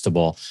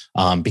digestible,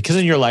 because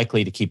then you're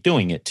likely to keep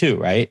doing it too,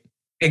 right?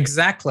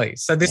 Exactly.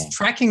 So this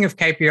tracking of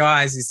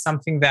KPIs is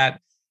something that,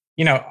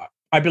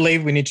 I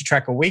believe we need to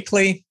track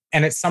weekly,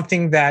 and it's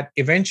something that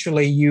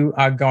eventually you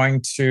are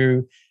going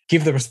to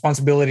give the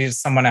responsibility to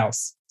someone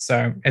else.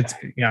 So it's,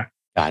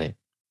 Got it.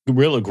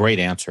 Really great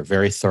answer.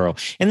 Very thorough.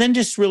 And then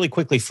just really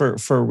quickly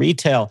for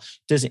retail,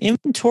 does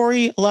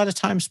inventory a lot of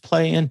times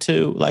play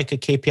into like a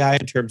KPI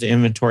in terms of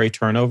inventory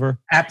turnover?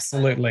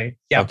 Absolutely.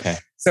 Yeah. Okay.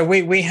 So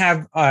we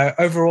have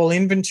overall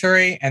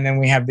inventory, and then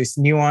we have this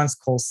nuance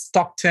called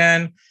stock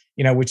turn,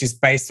 which is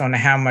based on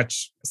how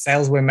much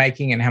sales we're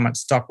making and how much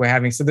stock we're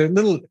having. So the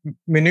little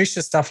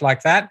minutia stuff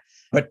like that.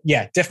 But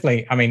yeah,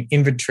 definitely. I mean,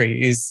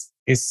 inventory is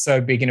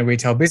so big in a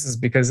retail business,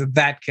 because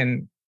that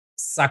can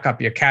suck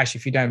up your cash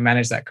if you don't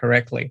manage that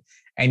correctly.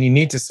 And you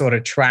need to sort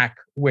of track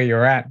where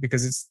you're at,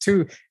 because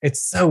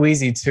it's so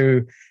easy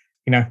to,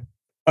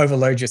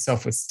 overload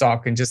yourself with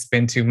stock and just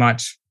spend too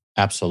much.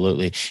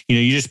 Absolutely.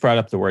 You just brought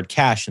up the word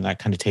cash, and that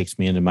kind of takes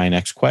me into my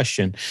next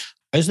question.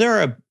 Is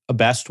there a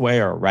best way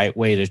or a right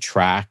way to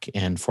track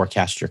and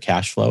forecast your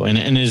cash flow?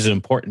 And is it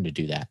important to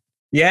do that?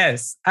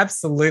 Yes,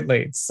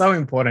 absolutely. It's so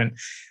important.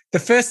 The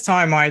first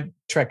time I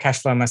track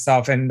cash flow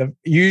myself, and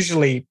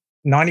usually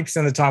 90%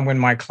 of the time when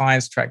my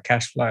clients track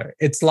cash flow,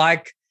 it's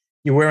like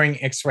you're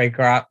wearing X-ray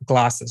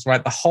glasses,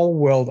 right? The whole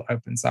world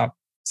opens up.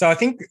 So I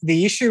think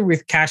the issue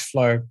with cash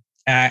flow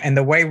and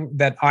the way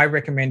that I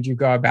recommend you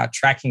go about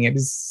tracking it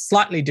is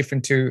slightly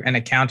different to an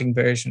accounting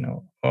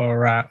version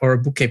or a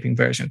bookkeeping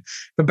version.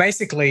 But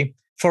basically,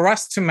 for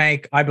us to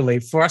make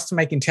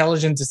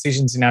intelligent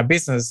decisions in our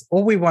business,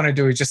 all we want to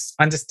do is just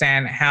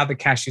understand how the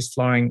cash is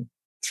flowing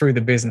through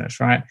the business,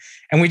 right?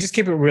 And we just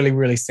keep it really,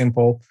 really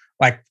simple.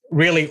 Like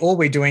really all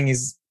we're doing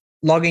is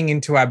logging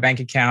into our bank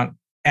account.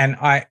 And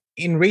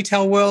in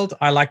retail world,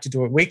 I like to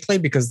do it weekly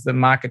because the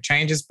market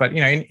changes. But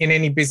in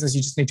any business,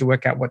 you just need to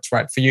work out what's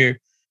right for you.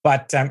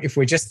 But if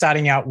we're just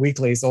starting out,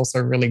 weekly is also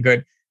really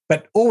good.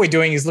 But all we're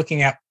doing is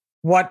looking at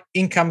what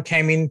income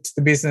came into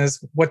the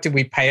business, what did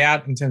we pay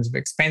out in terms of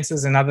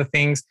expenses and other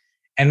things,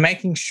 and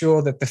making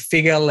sure that the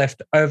figure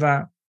left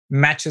over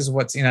matches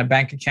what's in our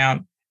bank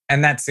account.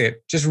 And that's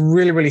it. Just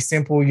really, really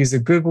simple. Use a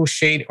Google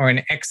sheet or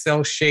an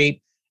Excel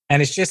sheet.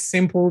 And it's just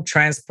simple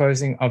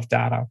transposing of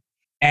data.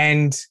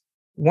 And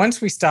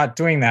once we start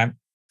doing that,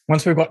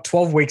 once we've got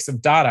 12 weeks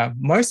of data,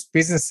 most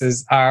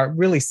businesses are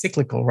really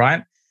cyclical,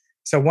 right?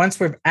 So once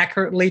we've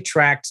accurately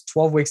tracked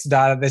 12 weeks of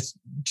data, that's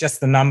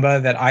just the number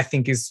that I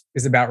think is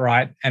about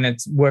right. And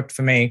it's worked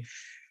for me.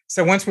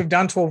 So once we've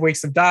done 12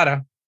 weeks of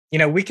data,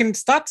 we can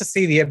start to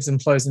see the ebbs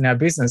and flows in our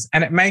business.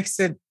 And it makes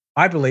it,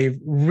 I believe,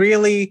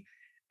 really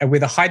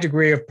with a high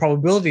degree of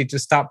probability to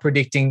start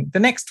predicting the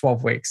next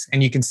 12 weeks,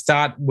 and you can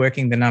start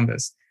working the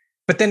numbers.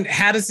 But then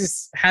how does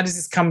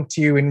this come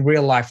to you in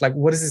real life? Like,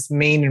 what does this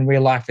mean in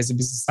real life as a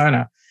business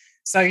owner?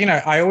 So,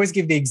 I always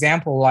give the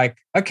example like,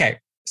 okay,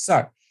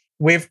 so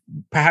we've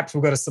got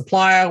a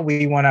supplier,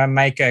 we want to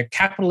make a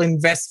capital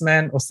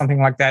investment or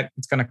something like that.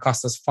 It's going to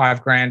cost us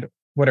 $5,000,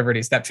 whatever it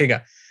is, that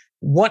figure.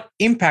 What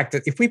impact,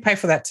 if we pay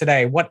for that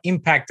today, what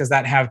impact does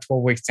that have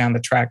 12 weeks down the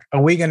track?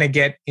 Are we going to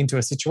get into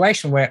a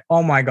situation where,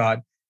 oh my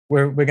God,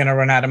 we're going to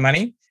run out of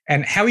money?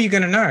 And how are you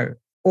going to know?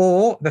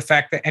 Or the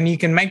fact that, and you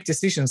can make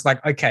decisions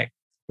like, okay,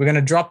 we're going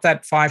to drop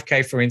that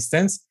 5K, for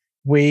instance.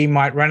 We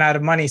might run out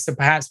of money. So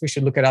perhaps we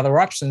should look at other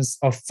options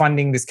of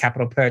funding this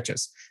capital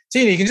purchase. So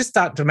you can just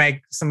start to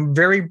make some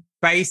very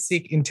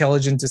basic,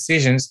 intelligent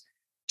decisions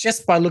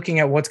just by looking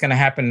at what's going to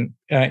happen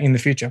in the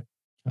future.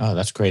 Oh,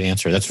 that's a great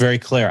answer. That's very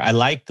clear. I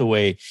like the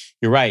way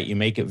you're right. You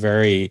make it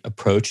very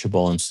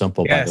approachable and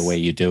simple by the way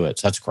you do it.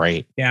 So that's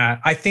great. Yeah,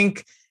 I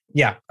think,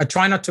 I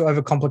try not to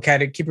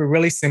overcomplicate it. Keep it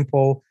really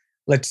simple.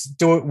 Let's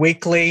do it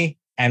weekly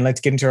and let's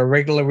get into a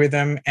regular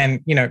rhythm.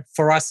 And,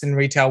 for us in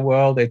retail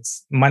world,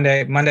 it's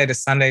Monday to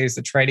Sunday is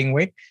the trading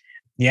week.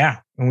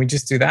 Yeah. And we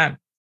just do that.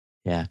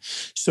 Yeah.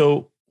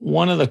 So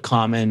one of the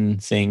common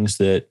things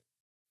that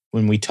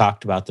when we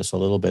talked about this a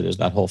little bit is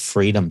that whole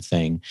freedom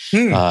thing,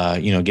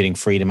 getting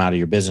freedom out of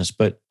your business.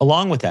 But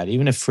along with that,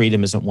 even if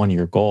freedom isn't one of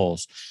your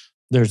goals,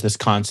 there's this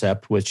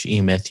concept, which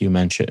E-Myth, you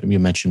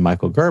mentioned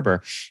Michael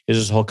Gerber, is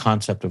this whole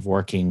concept of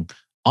working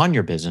on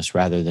your business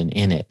rather than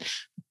in it.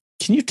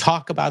 Can you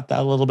talk about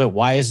that a little bit?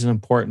 Why is it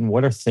important?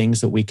 What are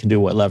things that we can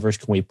do? What levers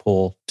can we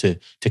pull to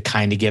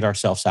kind of get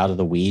ourselves out of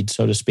the weeds,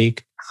 so to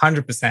speak?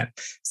 100%.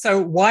 So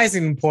why is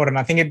it important?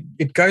 I think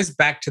it goes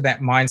back to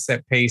that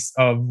mindset piece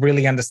of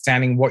really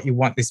understanding what you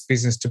want this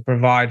business to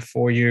provide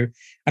for you.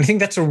 And I think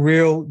that's a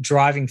real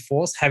driving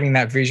force, having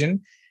that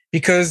vision.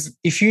 Because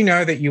if you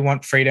know that you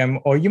want freedom,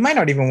 or you may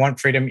not even want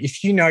freedom,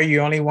 if you know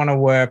you only want to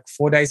work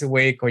 4 days a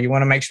week, or you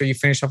want to make sure you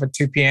finish off at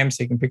 2 p.m.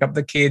 so you can pick up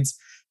the kids,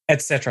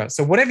 etc.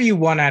 So whatever you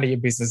want out of your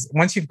business,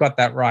 once you've got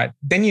that right,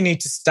 then you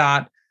need to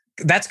start.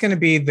 That's going to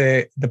be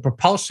the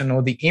propulsion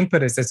or the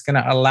impetus that's going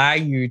to allow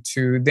you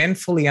to then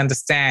fully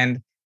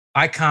understand,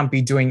 I can't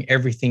be doing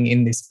everything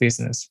in this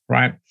business,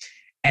 right?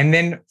 And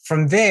then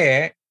from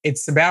there,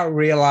 it's about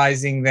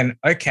realizing then,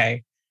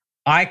 okay,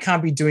 I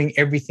can't be doing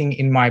everything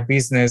in my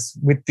business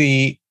with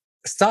the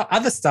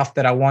other stuff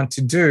that I want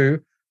to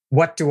do.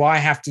 What do I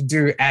have to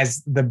do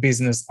as the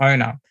business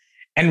owner?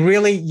 And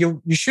really,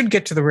 you should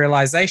get to the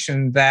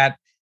realization that,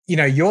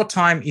 your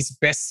time is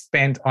best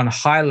spent on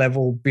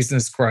high-level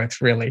business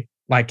growth, really.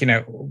 Like,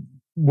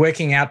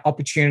 working out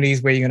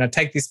opportunities where you're going to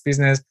take this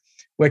business,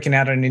 working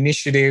out on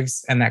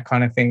initiatives and that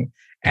kind of thing.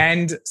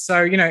 And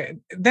so,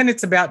 then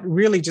it's about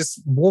really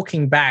just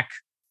working back,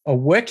 I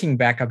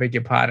beg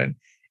your pardon.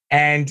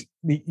 And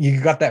you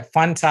got that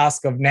fun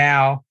task of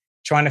now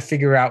trying to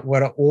figure out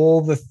what are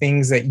all the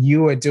things that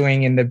you are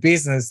doing in the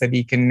business that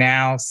you can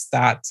now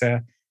start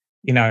to,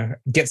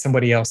 get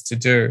somebody else to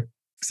do.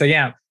 So,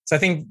 So I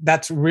think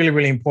that's really,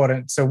 really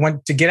important. So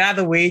to get out of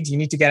the weeds, you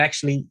need to get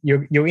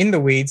you're in the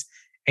weeds,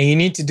 and you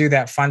need to do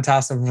that fun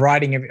task of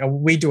writing.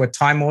 We do a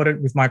time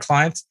audit with my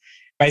clients.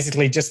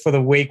 Basically, just for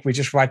the week, we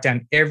just write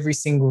down every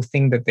single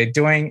thing that they're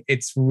doing.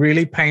 It's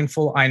really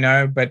painful, I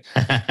know, but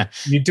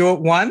you do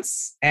it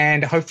once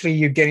and hopefully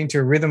you get into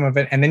a rhythm of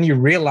it. And then you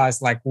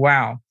realize like,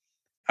 wow,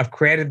 I've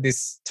created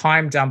this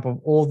time dump of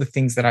all the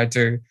things that I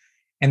do.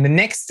 And the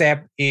next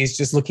step is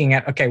just looking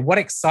at, okay, what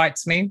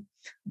excites me?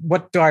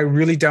 What do I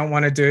really don't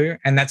want to do?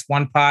 And that's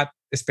one part,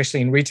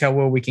 especially in retail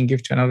world, we can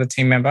give to another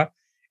team member.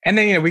 And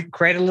then, we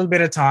create a little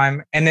bit of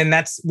time. And then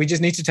we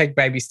just need to take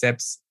baby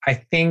steps. I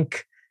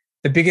think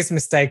the biggest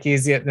mistake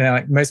is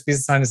most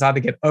business owners either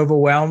get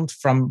overwhelmed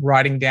from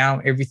writing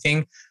down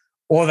everything,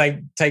 or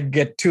they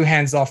get two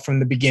hands off from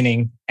the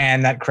beginning,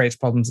 and that creates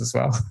problems as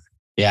well.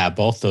 Yeah,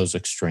 both those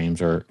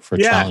extremes are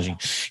challenging.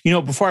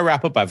 Before I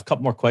wrap up, I have a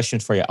couple more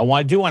questions for you.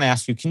 I do want to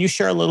ask you, can you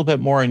share a little bit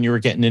more, and you were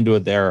getting into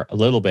it there a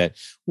little bit.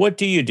 What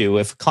do you do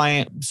if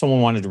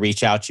someone wanted to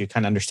reach out to you,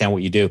 kind of understand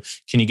what you do?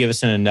 Can you give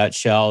us in a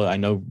nutshell? I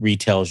know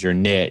retail is your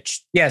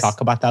niche. Yes.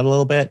 Talk about that a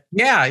little bit.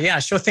 Yeah,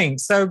 sure thing.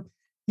 So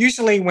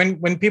usually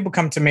when people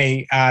come to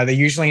me, they're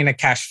usually in a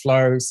cash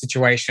flow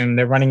situation.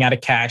 They're running out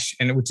of cash,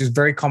 which is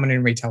very common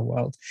in retail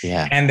world.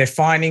 Yeah. And they're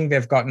finding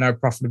they've got no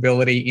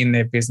profitability in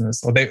their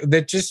business, or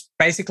they're just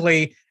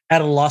basically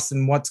at a loss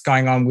in what's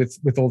going on with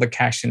all the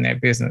cash in their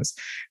business.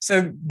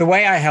 So the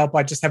way I help,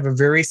 I just have a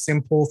very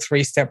simple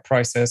 3-step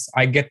process.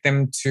 I get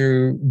them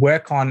to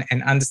work on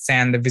and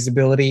understand the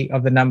visibility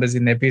of the numbers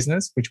in their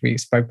business, which we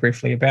spoke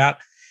briefly about.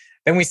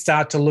 Then we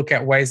start to look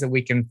at ways that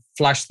we can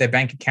flush their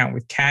bank account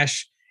with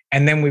cash.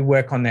 And then we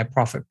work on their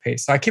profit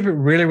piece. So I keep it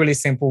really, really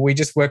simple. We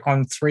just work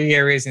on 3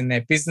 areas in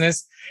their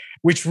business,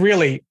 which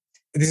really,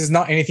 this is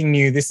not anything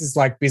new. This is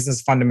like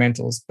business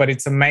fundamentals. But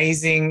it's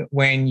amazing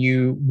when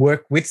you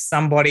work with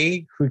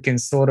somebody who can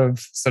sort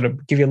of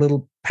give you a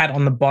little pat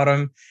on the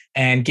bottom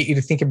and get you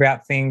to think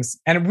about things.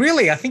 And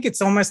really, I think it's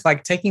almost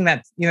like taking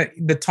that,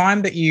 the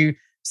time that you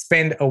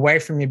spend away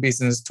from your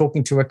business,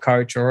 talking to a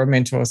coach or a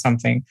mentor or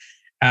something,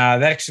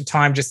 that extra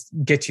time just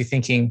gets you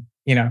thinking,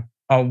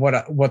 oh,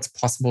 what's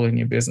possible in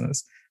your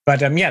business. But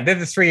they're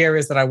the three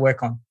areas that I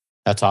work on.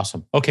 That's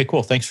awesome. Okay,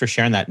 cool. Thanks for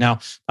sharing that. Now,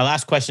 my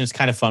last question is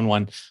kind of a fun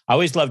one. I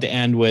always love to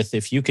end with,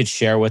 if you could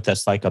share with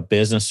us like a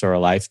business or a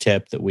life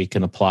tip that we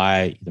can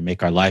apply, either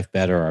make our life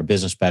better or our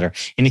business better.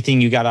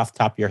 Anything you got off the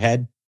top of your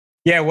head?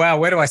 Yeah, wow.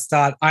 Where do I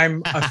start?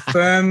 I'm a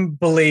firm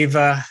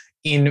believer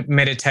in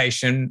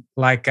meditation.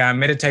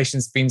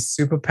 Meditation's been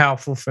super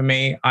powerful for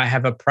me. I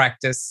have a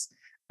practice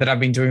that I've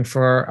been doing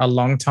for a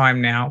long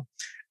time now.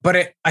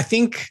 But I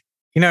think,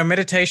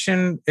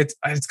 meditation, it's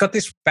got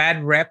this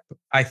bad rep.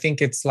 I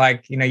think it's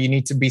like, you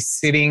need to be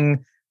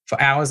sitting for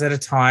hours at a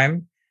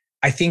time.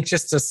 I think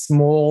just a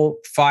small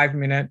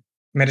 5-minute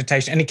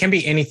meditation, and it can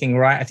be anything,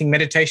 right? I think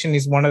meditation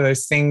is one of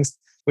those things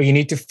where you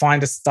need to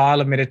find a style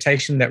of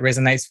meditation that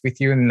resonates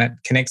with you and that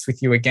connects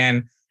with you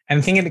again. And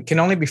I think it can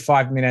only be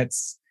 5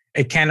 minutes.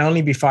 It can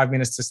only be 5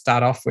 minutes to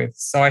start off with.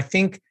 So I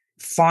think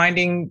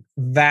finding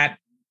that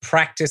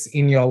practice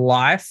in your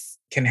life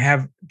can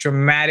have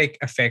dramatic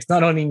effects,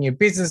 not only in your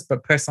business,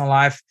 but personal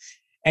life.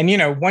 And,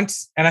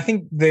 I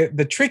think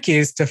the trick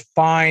is to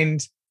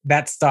find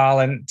that style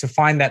and to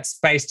find that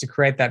space to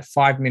create that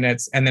 5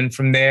 minutes. And then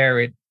from there,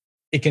 it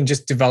can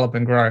just develop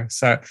and grow.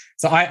 So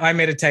I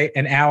meditate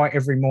an hour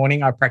every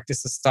morning. I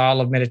practice a style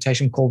of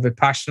meditation called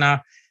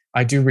Vipassana.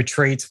 I do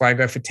retreats where I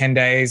go for 10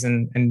 days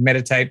and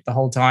meditate the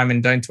whole time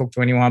and don't talk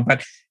to anyone.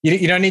 But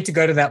you don't need to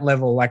go to that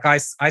level. Like I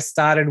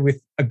started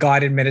with a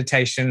guided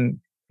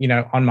meditation,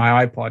 on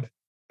my iPod,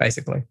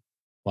 basically.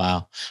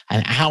 Wow.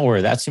 An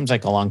hour. That seems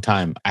like a long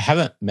time. I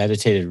haven't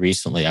meditated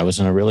recently. I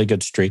was in a really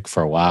good streak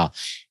for a while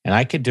and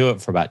I could do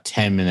it for about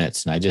 10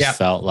 minutes. And I just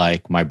felt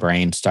like my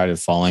brain started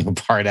falling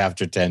apart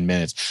after 10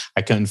 minutes.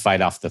 I couldn't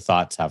fight off the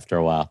thoughts after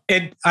a while.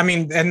 And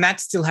that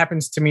still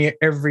happens to me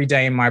every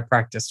day in my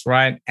practice,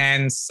 right?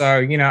 And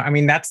so,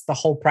 that's the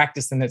whole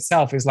practice in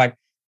itself is like,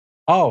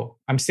 oh,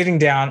 I'm sitting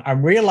down.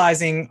 I'm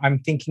realizing I'm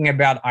thinking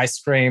about ice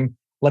cream.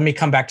 Let me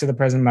come back to the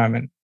present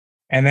moment.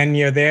 And then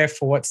you're there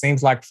for what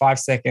seems like 5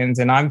 seconds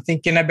and I'm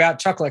thinking about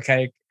chocolate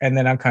cake and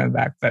then I'm coming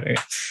back. But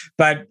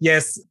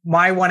yes,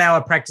 my 1 hour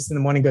practice in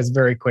the morning goes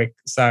very quick.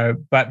 So,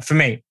 but for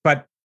me,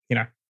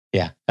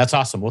 Yeah, that's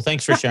awesome. Well,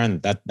 thanks for sharing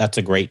that. That's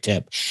a great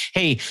tip.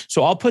 Hey,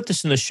 so I'll put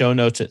this in the show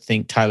notes at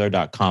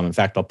thinktyler.com. In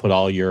fact, I'll put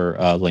all your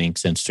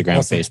links, Instagram,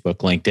 awesome. Facebook,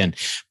 LinkedIn.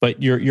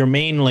 But your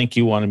main link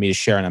you wanted me to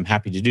share, and I'm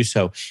happy to do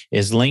so,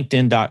 is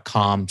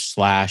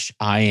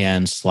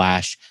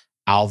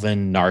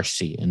linkedin.com/in/Alvin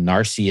Narsey. And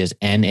Narsey is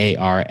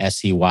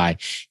Narsey.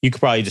 You could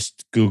probably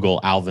just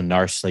Google Alvin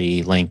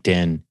Narsey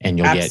LinkedIn and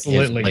you'll get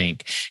his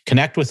link.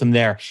 Connect with him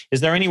there.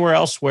 Is there anywhere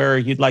else where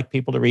you'd like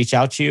people to reach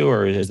out to you,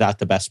 or is that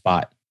the best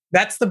spot?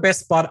 That's the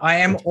best spot. I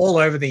am all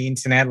over the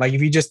internet. Like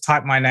if you just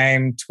type my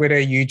name, Twitter,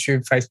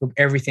 YouTube, Facebook,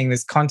 everything,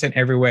 there's content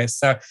everywhere.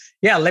 So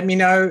yeah, let me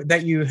know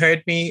that you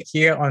heard me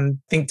here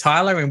on Think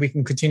Tyler and we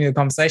can continue the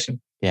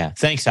conversation. Yeah.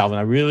 Thanks, Alvin.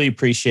 I really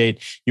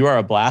appreciate you. Are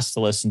a blast to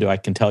listen to. I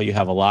can tell you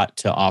have a lot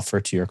to offer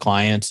to your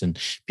clients and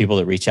people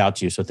that reach out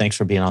to you. So thanks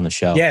for being on the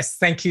show. Yes.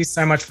 Thank you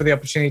so much for the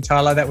opportunity,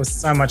 Tyler. That was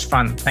so much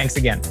fun. Thanks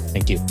again.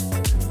 Thank you.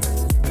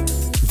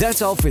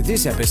 That's all for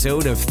this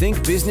episode of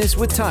Think Business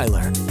with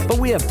Tyler. But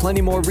we have plenty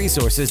more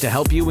resources to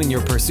help you in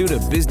your pursuit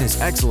of business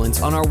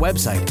excellence on our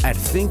website at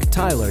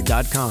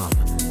thinktyler.com.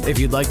 If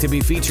you'd like to be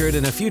featured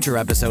in a future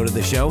episode of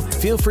the show,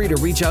 feel free to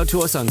reach out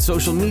to us on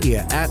social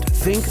media at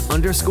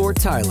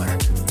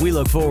think_Tyler. We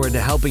look forward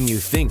to helping you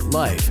think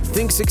life,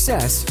 think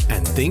success,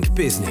 and think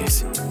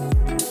business.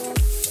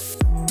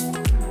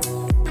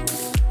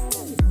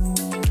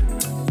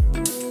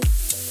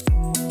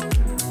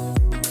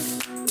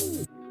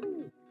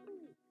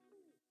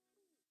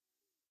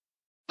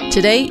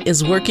 Today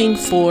is working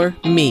for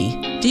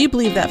me. Do you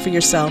believe that for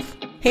yourself?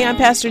 Hey, I'm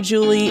Pastor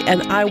Julie,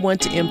 and I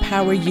want to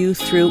empower you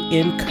through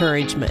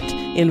encouragement.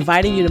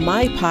 Inviting you to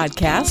my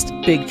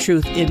podcast, Big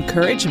Truth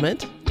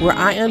Encouragement, where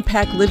I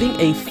unpack living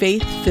a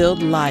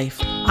faith-filled life.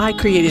 I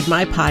created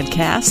my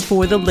podcast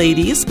for the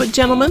ladies, but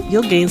gentlemen,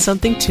 you'll gain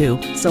something too.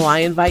 So I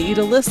invite you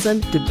to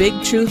listen to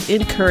Big Truth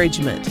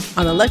Encouragement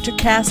on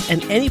Electricast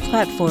and any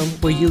platform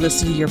where you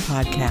listen to your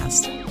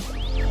podcast.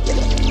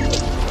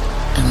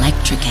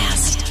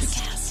 Electricast.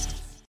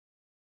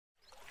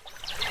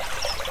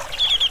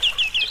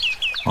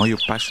 Are you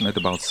passionate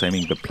about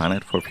saving the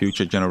planet for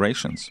future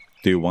generations?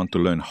 Do you want to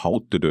learn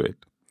how to do it?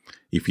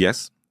 If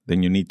yes,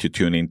 then you need to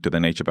tune in to the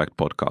Nature Back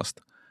podcast.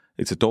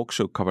 It's a talk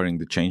show covering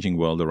the changing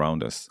world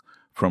around us,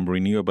 from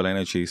renewable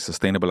energy,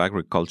 sustainable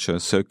agriculture,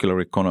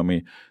 circular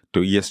economy, to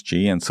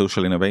ESG and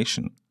social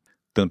innovation.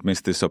 Don't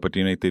miss this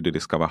opportunity to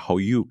discover how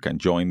you can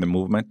join the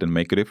movement and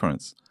make a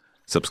difference.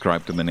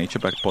 Subscribe to the Nature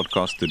Back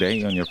podcast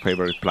today on your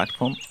favorite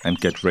platform and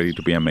get ready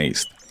to be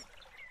amazed.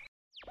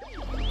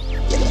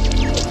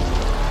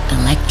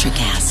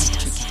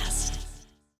 Electricast.